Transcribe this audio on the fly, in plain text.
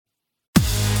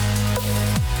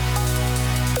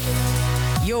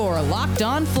are Locked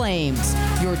On Flames,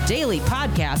 your daily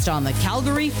podcast on the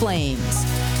Calgary Flames.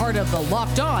 Part of the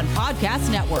Locked On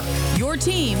Podcast Network, your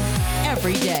team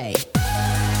every day.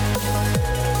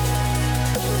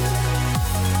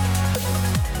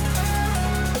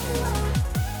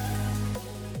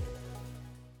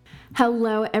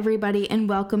 Hello, everybody, and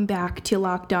welcome back to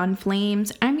Locked On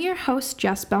Flames. I'm your host,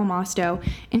 Jess Belmosto,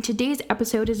 and today's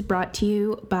episode is brought to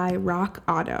you by Rock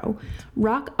Auto.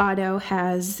 Rock Auto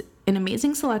has an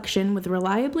amazing selection with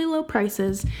reliably low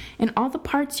prices and all the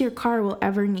parts your car will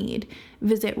ever need.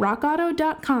 Visit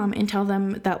rockauto.com and tell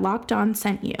them that Locked On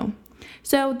sent you.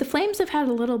 So the Flames have had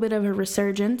a little bit of a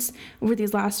resurgence over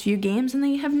these last few games, and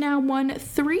they have now won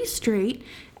 3 straight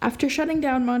after shutting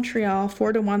down Montreal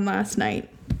 4-1 last night.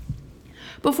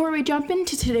 Before we jump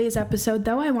into today's episode,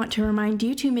 though, I want to remind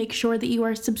you to make sure that you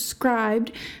are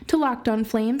subscribed to Locked On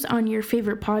Flames on your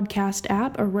favorite podcast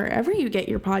app or wherever you get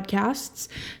your podcasts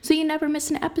so you never miss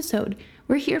an episode.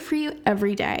 We're here for you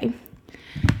every day.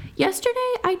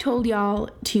 Yesterday, I told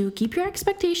y'all to keep your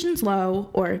expectations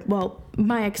low, or, well,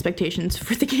 my expectations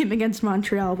for the game against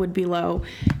Montreal would be low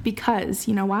because,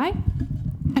 you know why?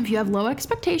 If you have low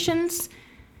expectations,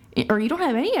 or you don't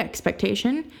have any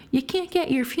expectation, you can't get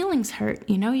your feelings hurt,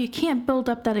 you can't build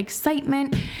up that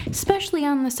excitement, especially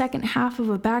on the second half of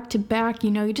a back-to-back,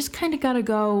 you just kind of got to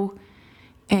go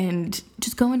and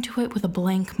just go into it with a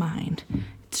blank mind.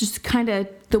 It's just kind of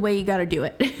the way you got to do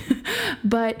it.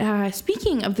 But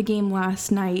speaking of the game last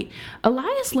night,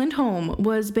 Elias Lindholm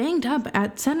was banged up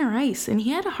at center ice, and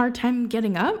he had a hard time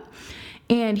getting up.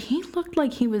 And he looked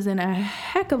like he was in a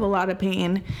heck of a lot of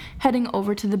pain heading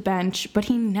over to the bench, but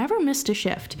he never missed a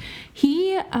shift.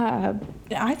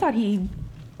 I thought he,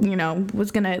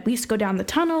 was going to at least go down the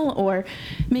tunnel or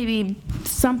maybe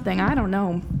something. I don't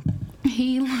know.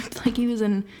 He looked like he was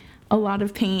in a lot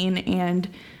of pain, and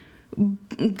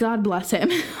God bless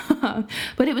him.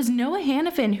 But it was Noah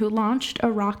Hanifin who launched a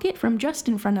rocket from just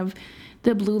in front of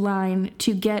the blue line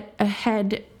to get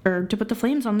ahead, or to put the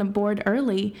Flames on the board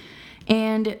early.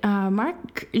 And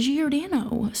Mark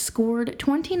Giordano scored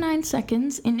 29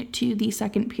 seconds into the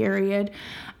second period.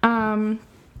 Going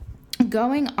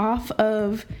off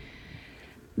of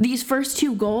these first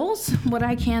 2 goals, what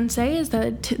I can say is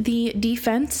that the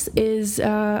defense is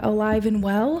alive and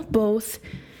well, both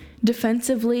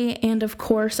defensively and, of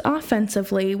course,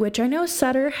 offensively, which I know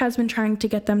Sutter has been trying to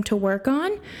get them to work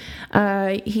on.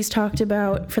 He's talked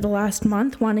about for the last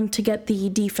month wanting to get the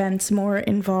defense more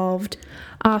involved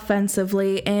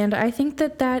offensively, and I think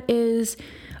that is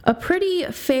a pretty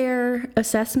fair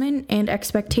assessment and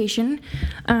expectation.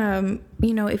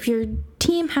 If your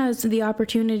team has the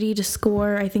opportunity to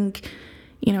score, I think,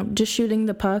 just shooting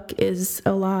the puck is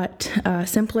a lot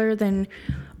simpler than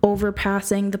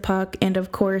overpassing the puck and,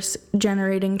 of course,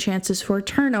 generating chances for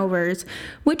turnovers,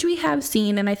 which we have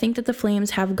seen, and I think that the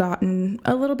Flames have gotten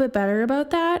a little bit better about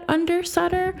that under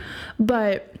Sutter.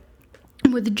 But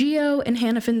with Gio and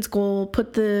Hanifin's goal,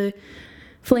 put the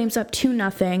Flames up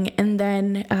 2-0, and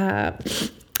then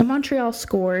Montreal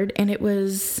scored, and it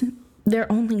was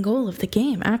their only goal of the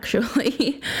game,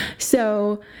 actually.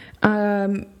 So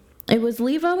it was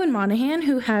Levo and Monahan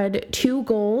who had 2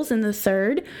 goals in the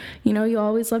third. You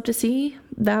always love to see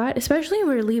that, especially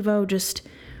where Levo just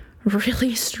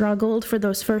really struggled for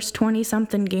those first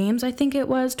 20-something games. I think it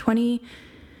was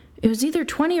either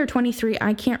 20 or 23,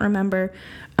 I can't remember.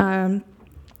 And,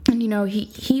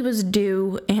 he was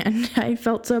due, and I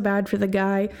felt so bad for the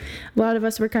guy. A lot of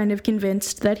us were kind of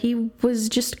convinced that he was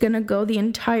just going to go the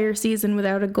entire season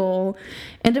without a goal.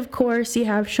 And, of course, you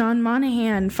have Sean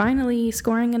Monahan finally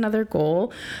scoring another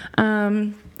goal.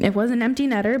 It was an empty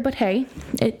netter, but hey,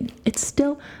 it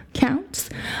still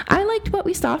counts. I liked what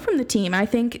we saw from the team. I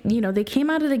think, they came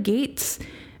out of the gates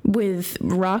with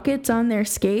rockets on their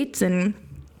skates, and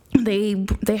they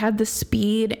had the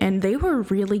speed, and they were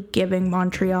really giving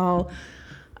Montreal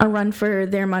a run for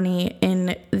their money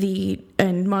in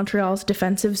Montreal's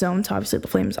defensive zone. So obviously the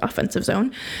Flames' offensive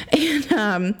zone,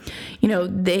 and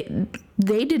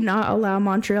they did not allow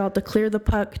Montreal to clear the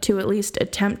puck, to at least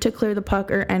attempt to clear the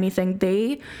puck or anything.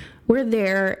 They were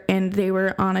there and they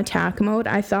were on attack mode.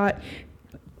 I thought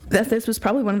that this was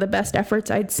probably one of the best efforts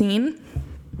I'd seen,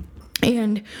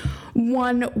 and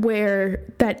one where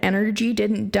that energy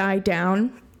didn't die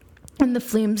down and the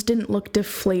Flames didn't look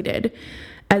deflated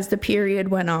as the period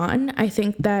went on. I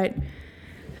think that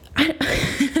I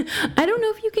don't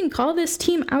know if you can call this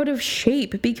team out of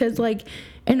shape, because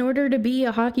in order to be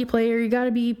a hockey player, you got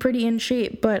to be pretty in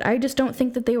shape, but I just don't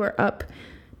think that they were up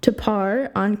to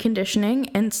par on conditioning,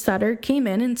 and Sutter came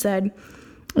in and said,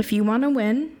 if you want to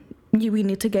win, we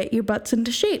need to get your butts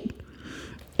into shape.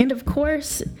 And of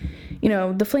course,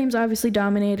 the Flames obviously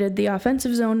dominated the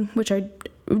offensive zone, which I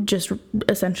just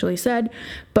essentially said,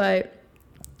 but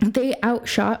they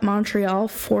outshot Montreal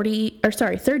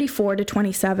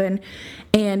 34-27,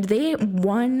 and they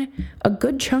won a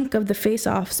good chunk of the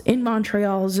faceoffs in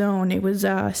Montreal's zone. It was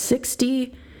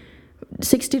 60-40,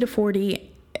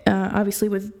 obviously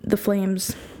with the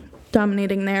Flames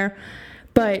dominating there.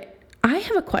 But I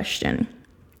have a question.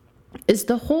 Is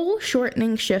the whole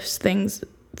shortening shifts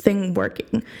thing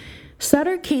working?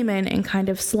 Sutter came in and kind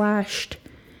of slashed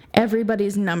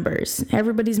everybody's numbers,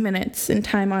 everybody's minutes and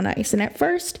time on ice. And at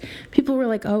first, people were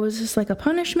like, oh, is this like a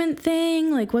punishment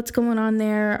thing? Like, what's going on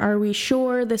there? Are we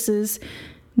sure this is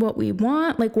what we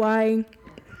want? Like, why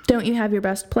don't you have your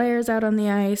best players out on the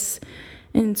ice?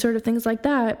 And sort of things like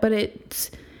that. But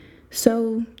it's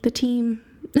so the team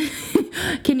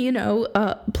can,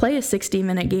 play a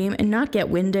 60-minute game and not get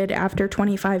winded after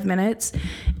 25 minutes.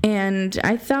 And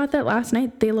I thought that last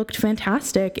night they looked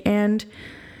fantastic. And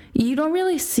you don't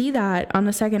really see that on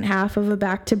the second half of a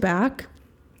back-to-back,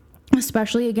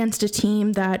 especially against a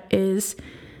team that is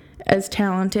as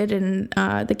talented and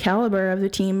the caliber of the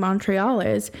team Montreal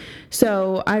is.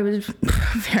 So I was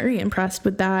very impressed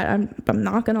with that. I'm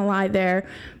not going to lie there.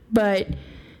 But,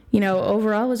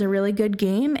 overall it was a really good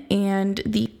game. And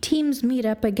the teams meet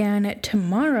up again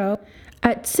tomorrow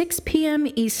at 6 p.m.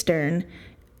 Eastern.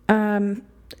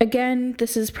 Again,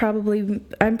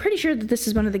 I'm pretty sure that this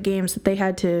is one of the games that they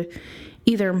had to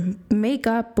either make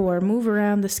up or move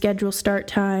around the schedule start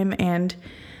time, and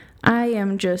I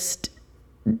am just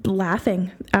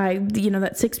laughing.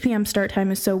 That 6 p.m. start time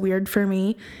is so weird for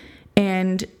me,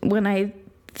 and when I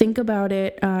think about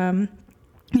it,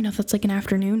 that's like an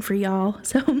afternoon for y'all,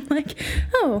 so I'm like,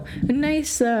 oh, a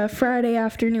nice Friday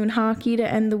afternoon hockey to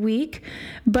end the week.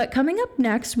 But coming up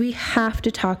next, we have to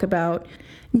talk about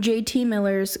JT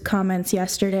Miller's comments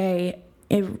yesterday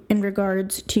in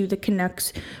regards to the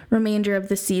Canucks' remainder of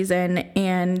the season,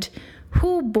 and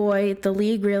oh boy, the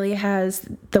league really has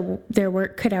their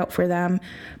work cut out for them.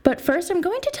 But first, I'm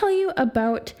going to tell you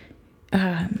about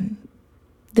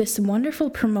this wonderful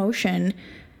promotion.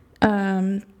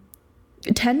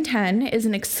 1010 is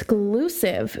an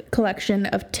exclusive collection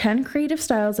of 10 creative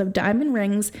styles of diamond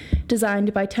rings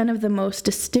designed by 10 of the most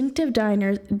distinctive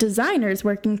designers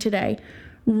working today.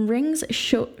 Rings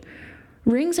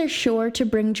are sure to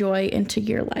bring joy into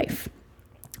your life.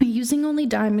 Using only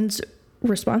diamonds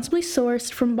responsibly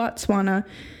sourced from Botswana,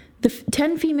 the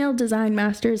 10 female design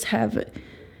masters have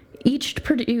each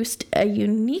produced a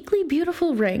uniquely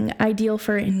beautiful ring, ideal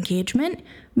for engagement,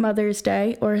 Mother's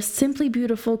Day, or a simply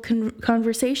beautiful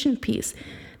conversation piece.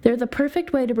 They're the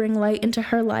perfect way to bring light into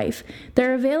her life.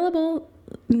 They're available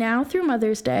now through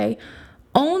Mother's Day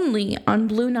only on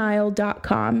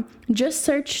BlueNile.com. Just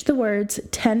search the words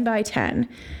 10 by 10.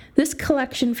 This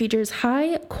collection features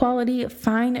high-quality,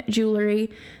 fine jewelry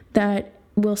that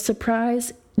will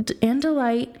surprise and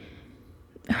delight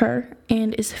her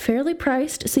and is fairly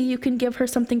priced, so you can give her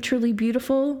something truly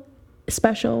beautiful,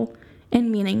 special, and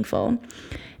meaningful.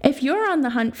 If you're on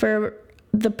the hunt for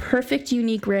the perfect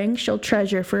unique ring she'll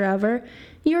treasure forever,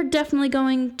 you're definitely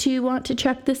going to want to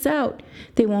check this out.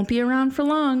 They won't be around for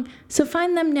long, so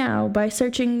find them now by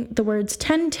searching the words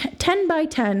 10 by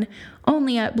 10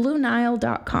 only at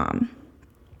BlueNile.com.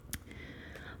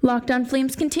 Locked On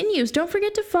Flames continues. Don't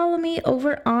forget to follow me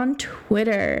over on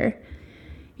Twitter.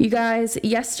 You guys,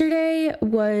 yesterday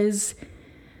was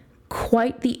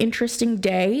quite the interesting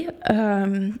day.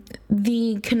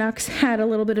 The Canucks had a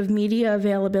little bit of media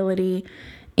availability,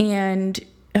 and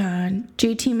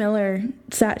JT Miller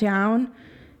sat down,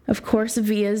 of course,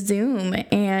 via Zoom,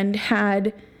 and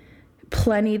had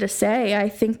plenty to say. I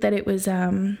think that it was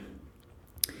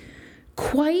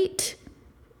quite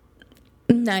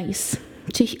nice.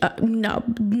 No,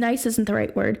 nice isn't the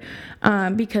right word,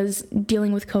 because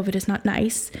dealing with COVID is not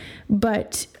nice,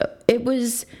 but it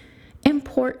was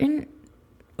important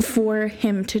for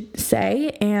him to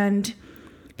say, and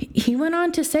he went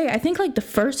on to say, I think like the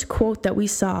first quote that we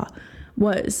saw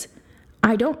was,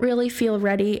 "I don't really feel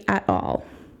ready at all."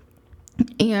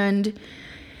 And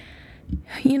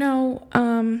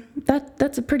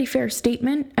that's a pretty fair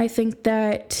statement. I think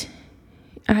that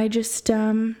I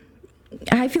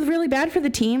feel really bad for the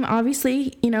team.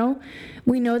 Obviously,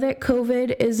 we know that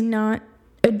COVID is not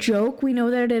a joke. We know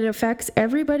that it affects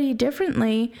everybody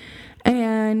differently.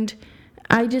 And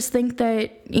I just think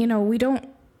that, we don't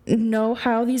know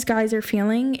how these guys are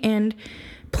feeling. And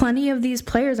plenty of these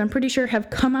players, I'm pretty sure,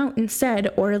 have come out and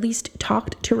said, or at least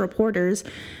talked to reporters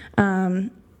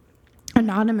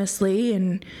anonymously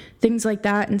and things like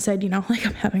that, and said, I'm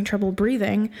having trouble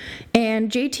breathing.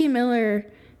 And JT Miller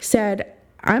said,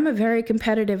 I'm a very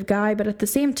competitive guy, but at the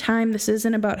same time, this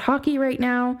isn't about hockey right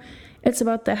now. It's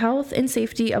about the health and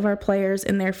safety of our players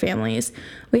and their families.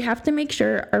 We have to make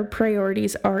sure our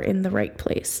priorities are in the right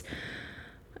place.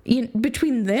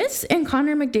 Between this and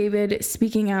Connor McDavid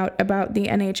speaking out about the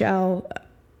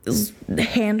NHL's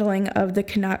handling of the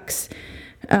Canucks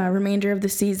remainder of the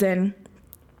season,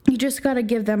 you just got to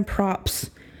give them props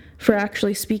for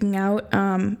actually speaking out.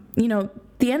 The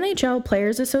NHL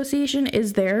Players Association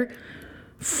is there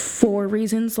for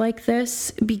reasons like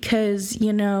this because,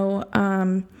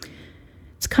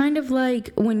 it's kind of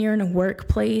like when you're in a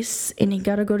workplace and you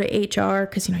got to go to HR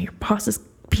because, your boss is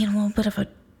being a little bit of a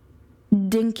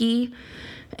dinky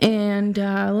and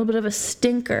a little bit of a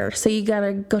stinker. So you got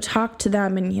to go talk to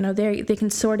them and, they can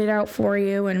sort it out for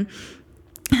you and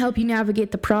help you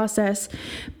navigate the process.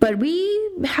 But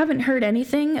we haven't heard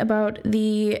anything about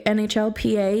the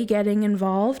NHLPA getting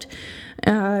involved.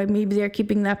 Maybe they're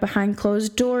keeping that behind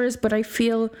closed doors, but I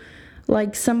feel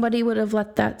like somebody would have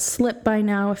let that slip by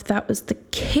now if that was the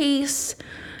case.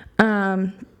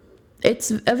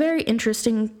 It's a very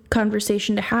interesting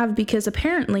conversation to have because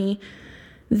apparently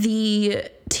the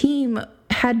team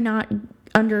had not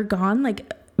undergone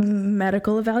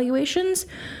medical evaluations,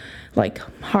 like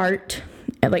heart,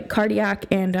 like cardiac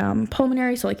and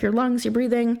pulmonary, so like your lungs, your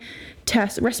breathing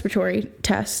tests, respiratory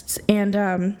tests,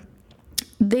 and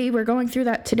they were going through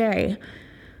that today,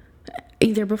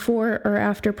 either before or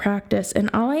after practice. And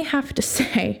all I have to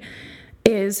say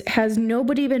is, has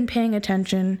nobody been paying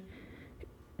attention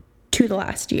to the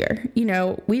last year?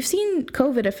 We've seen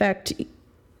COVID affect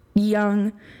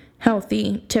young,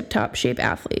 healthy, tip-top shape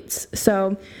athletes.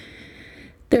 So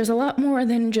there's a lot more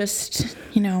than just,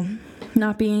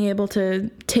 not being able to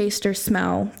taste or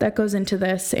smell that goes into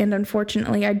this. And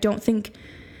unfortunately, I don't think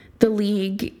the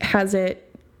league has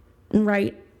it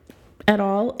right at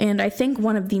all. And I think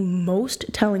one of the most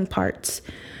telling parts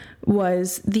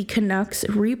was the Canucks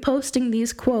reposting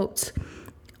these quotes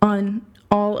on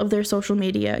all of their social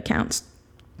media accounts.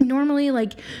 Normally,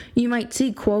 you might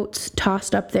see quotes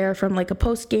tossed up there from a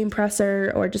post-game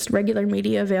presser or just regular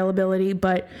media availability,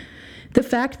 but the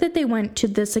fact that they went to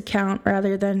this account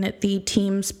rather than the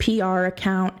team's PR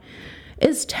account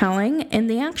is telling, and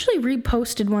they actually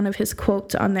reposted one of his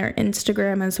quotes on their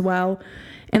Instagram as well.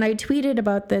 And I tweeted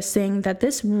about this, saying that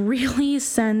this really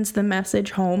sends the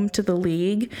message home to the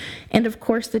league. And of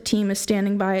course, the team is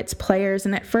standing by its players.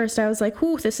 And at first I was like,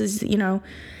 ooh, this is,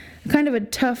 kind of a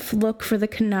tough look for the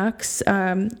Canucks,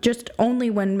 just only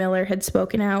when Miller had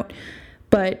spoken out.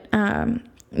 But,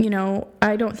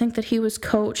 I don't think that he was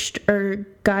coached or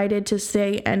guided to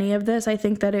say any of this. I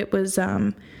think that it was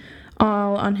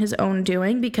all on his own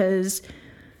doing, because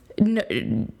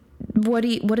what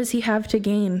does he have to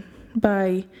gain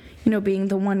by, being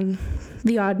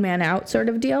the odd man out sort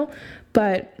of deal?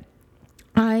 But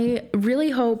I really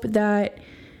hope that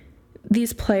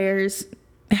these players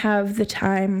have the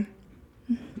time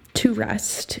to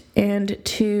rest and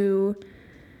to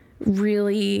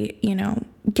really,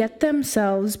 get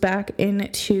themselves back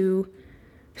into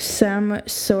some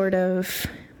sort of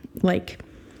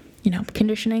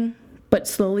conditioning, but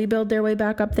slowly build their way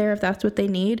back up there if that's what they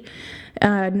need.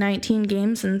 19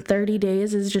 games in 30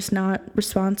 days is just not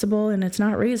responsible, and it's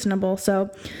not reasonable.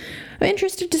 So I'm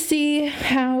interested to see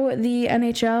how the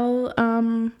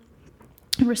NHL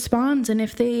responds, and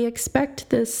if they expect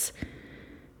this.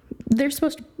 They're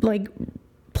supposed to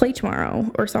play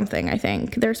tomorrow or something. I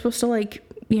think they're supposed to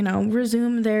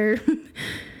resume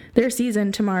their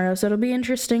season tomorrow, so it'll be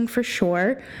interesting for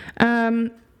sure.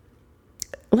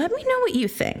 Let me know what you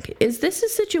think. Is this a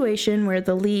situation where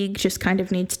the league just kind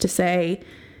of needs to say,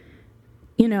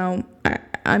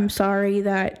 I'm sorry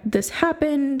that this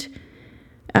happened,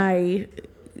 I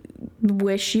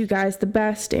wish you guys the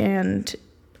best, and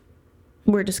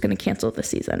we're just going to cancel the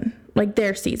season,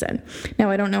 their season? Now,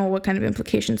 I don't know what kind of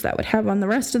implications that would have on the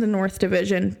rest of the North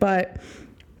Division, but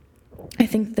I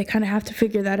think they kind of have to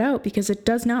figure that out, because it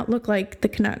does not look like the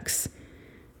Canucks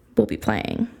will be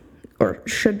playing or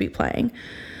should be playing.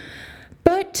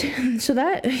 But so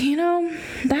that,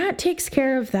 that takes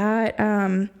care of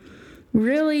that.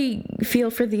 Really feel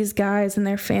for these guys and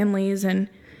their families. And,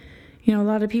 a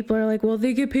lot of people are like, well,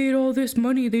 they get paid all this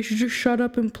money, they should just shut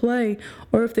up and play.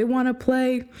 Or if they want to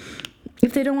play,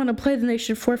 if they don't want to play, then they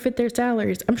should forfeit their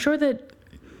salaries. I'm sure that's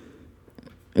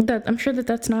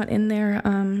not in their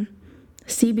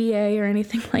CBA or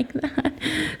anything like that.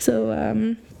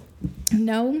 So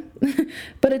no,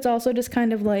 but it's also just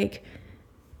kind of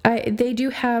they do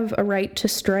have a right to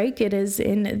strike. It is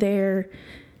in their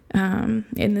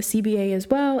in the CBA as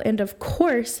well. And of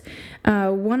course,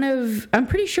 I'm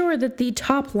pretty sure that the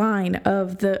top line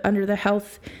of under the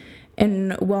health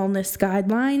and wellness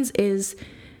guidelines is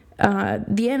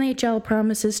the NHL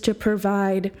promises to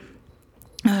provide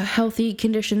healthy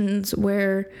conditions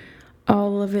where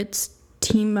all of its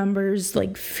team members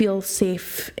feel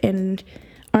safe and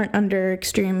aren't under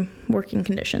extreme working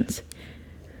conditions.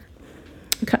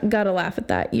 Gotta laugh at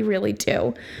that. You really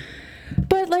do.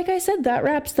 But like I said, that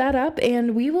wraps that up,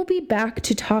 and we will be back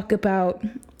to talk about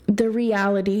the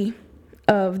reality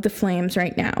of the Flames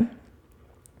right now.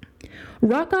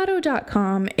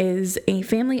 RockAuto.com is a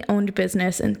family-owned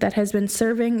business that has been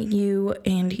serving you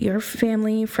and your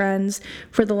family, friends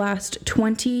for the last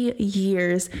 20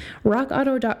 years.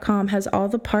 RockAuto.com has all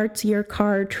the parts your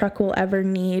car, truck will ever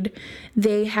need.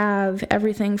 They have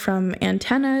everything from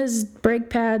antennas,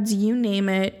 brake pads, you name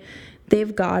it.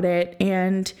 They've got it,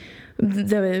 and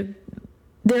there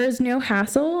is no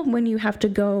hassle when you have to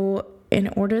go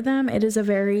and order them. It is a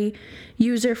very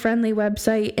user-friendly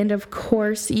website, and of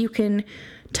course you can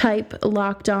type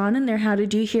Locked On in their How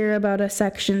Did You Hear About Us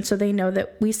section so they know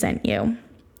that we sent you.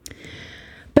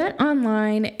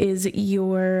 BetOnline is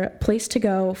your place to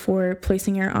go for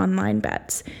placing your online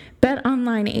bets.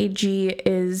 BetOnline AG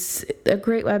is a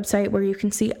great website where you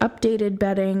can see updated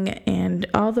betting and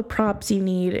all the props you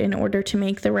need in order to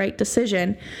make the right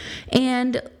decision.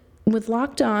 And with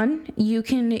Locked On, you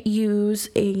can use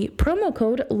a promo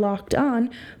code Locked On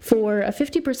for a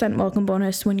 50% welcome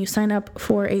bonus when you sign up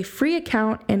for a free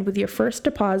account and with your first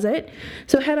deposit.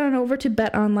 So head on over to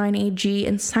BetOnline AG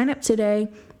and sign up today.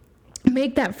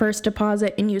 Make that first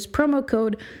deposit and use promo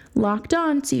code Locked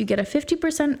On so you get a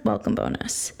 50% welcome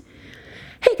bonus.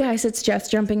 Hey guys, it's Jess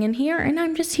jumping in here, and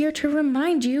I'm just here to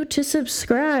remind you to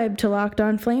subscribe to Locked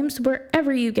On Flames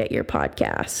wherever you get your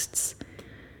podcasts.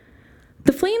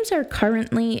 The Flames are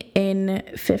currently in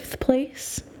 5th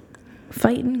place,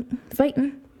 fighting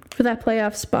for that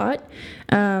playoff spot.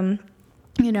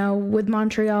 With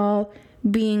Montreal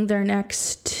being their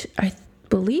next, I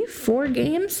believe, 4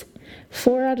 games,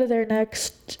 4 out of their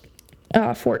next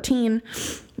 14.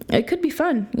 It could be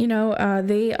fun.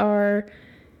 They are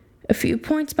a few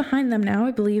points behind them now.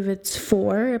 I believe it's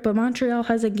 4, but Montreal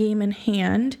has a game in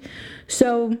hand.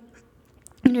 So,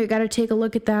 you got to take a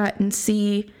look at that and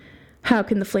see how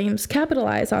can the Flames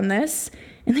capitalize on this?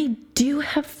 And they do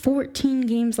have 14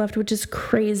 games left, which is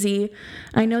crazy.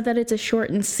 I know that it's a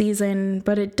shortened season,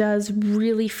 but it does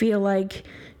really feel like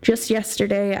just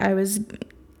yesterday I was,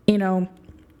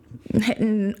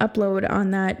 hitting upload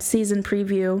on that season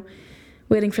preview,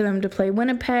 waiting for them to play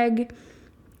Winnipeg.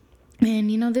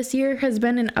 And, this year has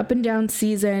been an up and down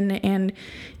season. And,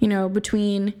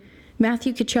 between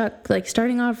Matthew Tkachuk,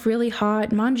 starting off really hot,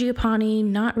 Mangiapane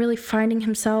not really finding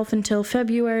himself until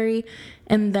February,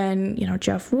 and then,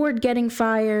 Jeff Ward getting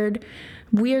fired,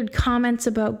 weird comments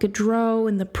about Gaudreau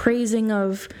and the praising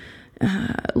of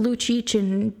Lucic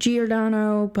and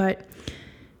Giordano, but,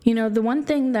 the one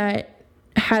thing that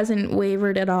hasn't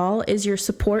wavered at all is your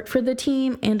support for the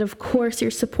team, and of course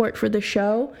your support for the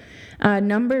show.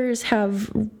 Numbers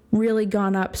have really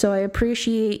gone up, so I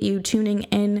appreciate you tuning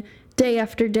in day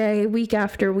after day, week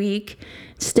after week,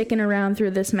 sticking around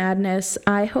through this madness.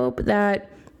 I hope that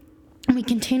we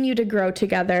continue to grow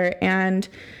together, and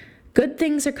good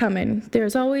things are coming.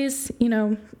 There's always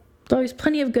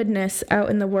plenty of goodness out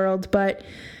in the world, but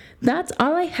that's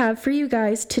all I have for you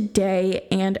guys today.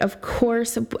 And of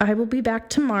course, I will be back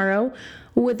tomorrow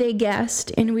with a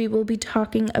guest, and we will be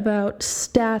talking about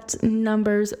stats,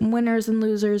 numbers, winners and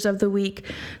losers of the week.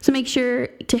 So make sure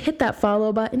to hit that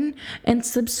follow button and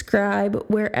subscribe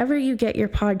wherever you get your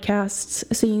podcasts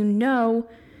so you know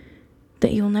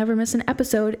that you'll never miss an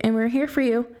episode, and we're here for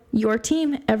you, your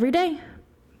team, every day.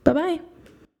 Bye-bye.